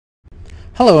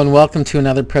Hello and welcome to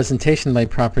another presentation by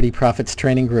Property Profits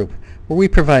Training Group, where we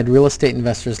provide real estate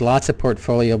investors lots of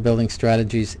portfolio building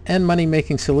strategies and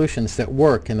money-making solutions that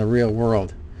work in the real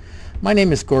world. My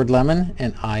name is Gord Lemon,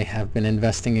 and I have been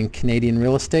investing in Canadian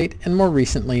real estate and more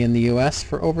recently in the US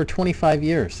for over 25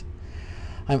 years.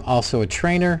 I'm also a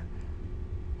trainer,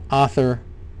 author,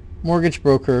 mortgage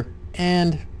broker,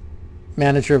 and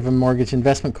manager of a mortgage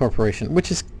investment corporation,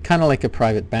 which is kind of like a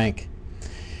private bank.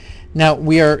 Now,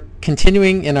 we are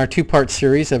continuing in our two-part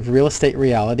series of real estate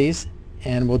realities,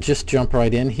 and we'll just jump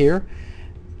right in here.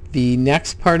 The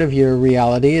next part of your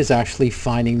reality is actually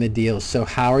finding the deals. So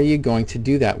how are you going to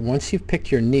do that? Once you've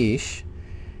picked your niche,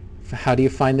 how do you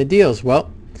find the deals? Well,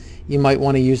 you might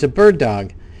want to use a bird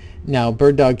dog. Now,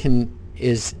 bird dog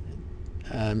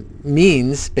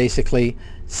means basically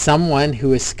someone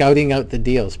who is scouting out the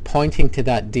deals, pointing to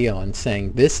that deal and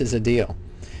saying, this is a deal.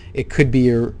 It could be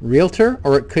your realtor,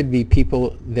 or it could be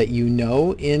people that you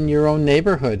know in your own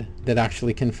neighborhood that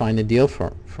actually can find a deal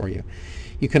for you.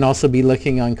 You can also be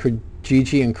looking on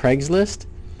Kijiji and Craigslist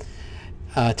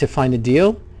to find a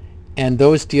deal, and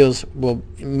those deals will,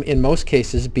 in most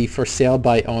cases, be for sale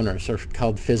by owners, or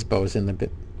called FSBOs in the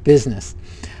business.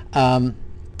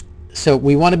 So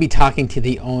we want to be talking to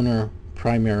the owner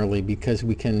primarily because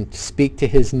we can speak to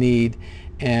his need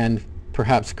and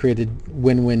perhaps create a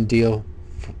win-win deal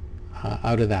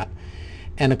out of that.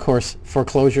 And of course,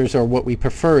 foreclosures, or what we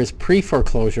prefer is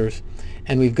pre-foreclosures,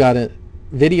 and we've got a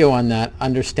video on that,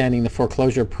 understanding the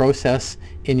foreclosure process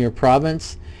in your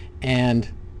province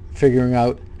and figuring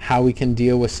out how we can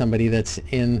deal with somebody that's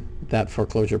in that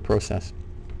foreclosure process.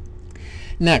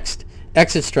 Next,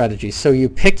 exit strategies. So you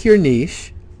pick your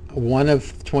niche, one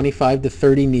of 25 to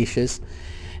 30 niches,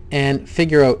 and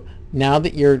figure out, now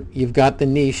that you've got the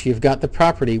niche, you've got the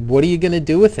property, what are you going to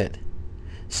do with it?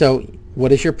 So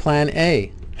what is your plan A?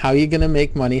 How are you going to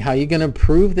make money? How are you going to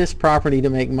improve this property to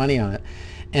make money on it?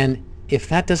 And if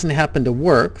that doesn't happen to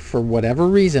work for whatever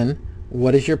reason,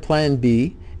 what is your plan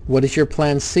B? What is your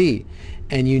plan C?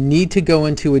 And you need to go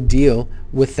into a deal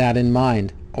with that in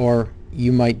mind, or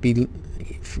you might be,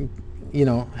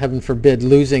 heaven forbid,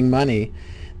 losing money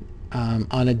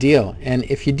on a deal. And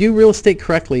if you do real estate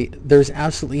correctly, there's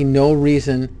absolutely no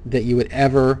reason that you would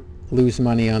ever lose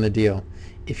money on a deal.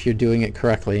 If you're doing it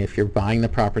correctly, if you're buying the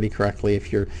property correctly,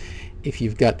 if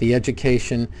you've got the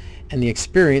education and the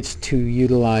experience to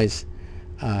utilize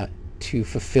to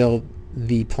fulfill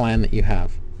the plan that you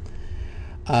have.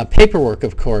 Paperwork,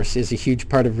 of course, is a huge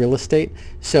part of real estate.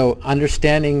 So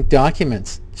understanding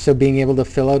documents, so being able to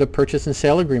fill out a purchase and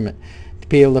sale agreement, to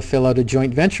be able to fill out a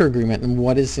joint venture agreement and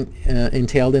what is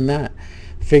entailed in that,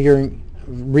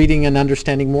 reading and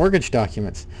understanding mortgage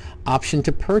documents, option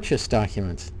to purchase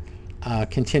documents,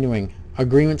 continuing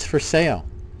agreements for sale,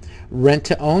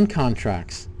 rent-to-own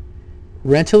contracts,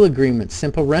 rental agreements,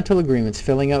 simple rental agreements,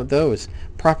 filling out those,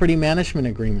 property management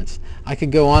agreements. I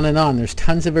could go on and on. There's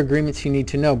tons of agreements you need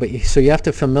to know, so you have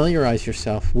to familiarize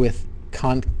yourself with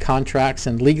contracts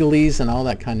and legalese and all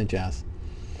that kind of jazz.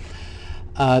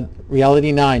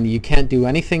 Reality 9, you can't do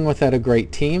anything without a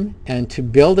great team, and to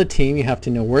build a team you have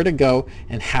to know where to go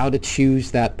and how to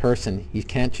choose that person. You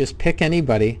can't just pick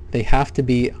anybody. They have to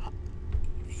be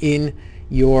in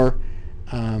your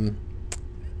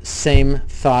same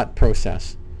thought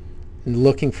process,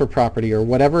 looking for property or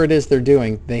whatever it is they're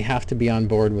doing. They have to be on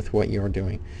board with what you're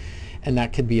doing, and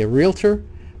that could be a realtor,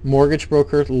 mortgage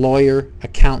broker, lawyer,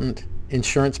 accountant,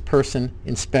 insurance person,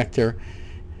 inspector,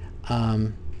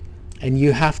 and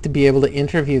you have to be able to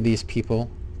interview these people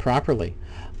properly.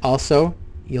 Also,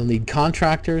 you'll need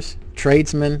contractors,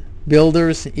 tradesmen,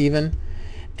 builders even,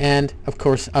 and of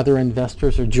course other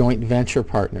investors or joint venture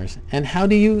partners. And how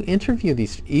do you interview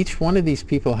these? Each one of these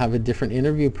people have a different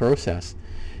interview process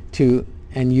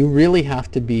and you really have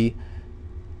to be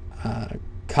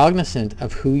cognizant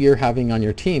of who you're having on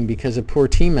your team, because a poor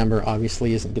team member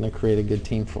obviously isn't going to create a good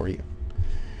team for you.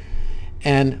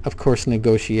 And of course,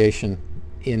 negotiation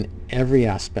in every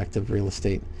aspect of real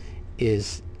estate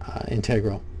is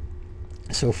integral.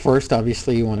 So first,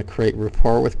 obviously, you want to create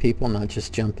rapport with people, not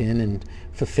just jump in and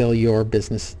fulfill your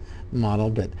business model,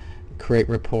 but create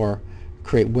rapport,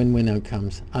 create win-win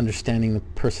outcomes, understanding the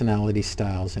personality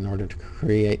styles in order to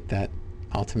create that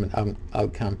ultimate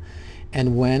outcome,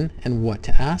 and when and what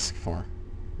to ask for.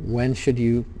 When should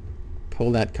you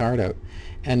pull that card out,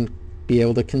 and be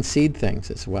able to concede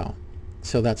things as well.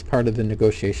 So that's part of the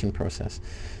negotiation process.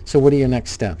 So what are your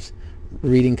next steps?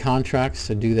 Reading contracts,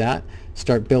 so do that.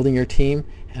 Start building your team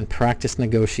and practice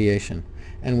negotiation.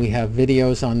 And we have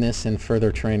videos on this and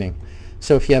further training.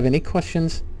 So if you have any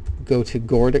questions, go to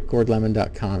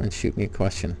gord@gordlemon.com and shoot me a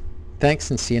question.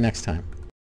 Thanks, and see you next time.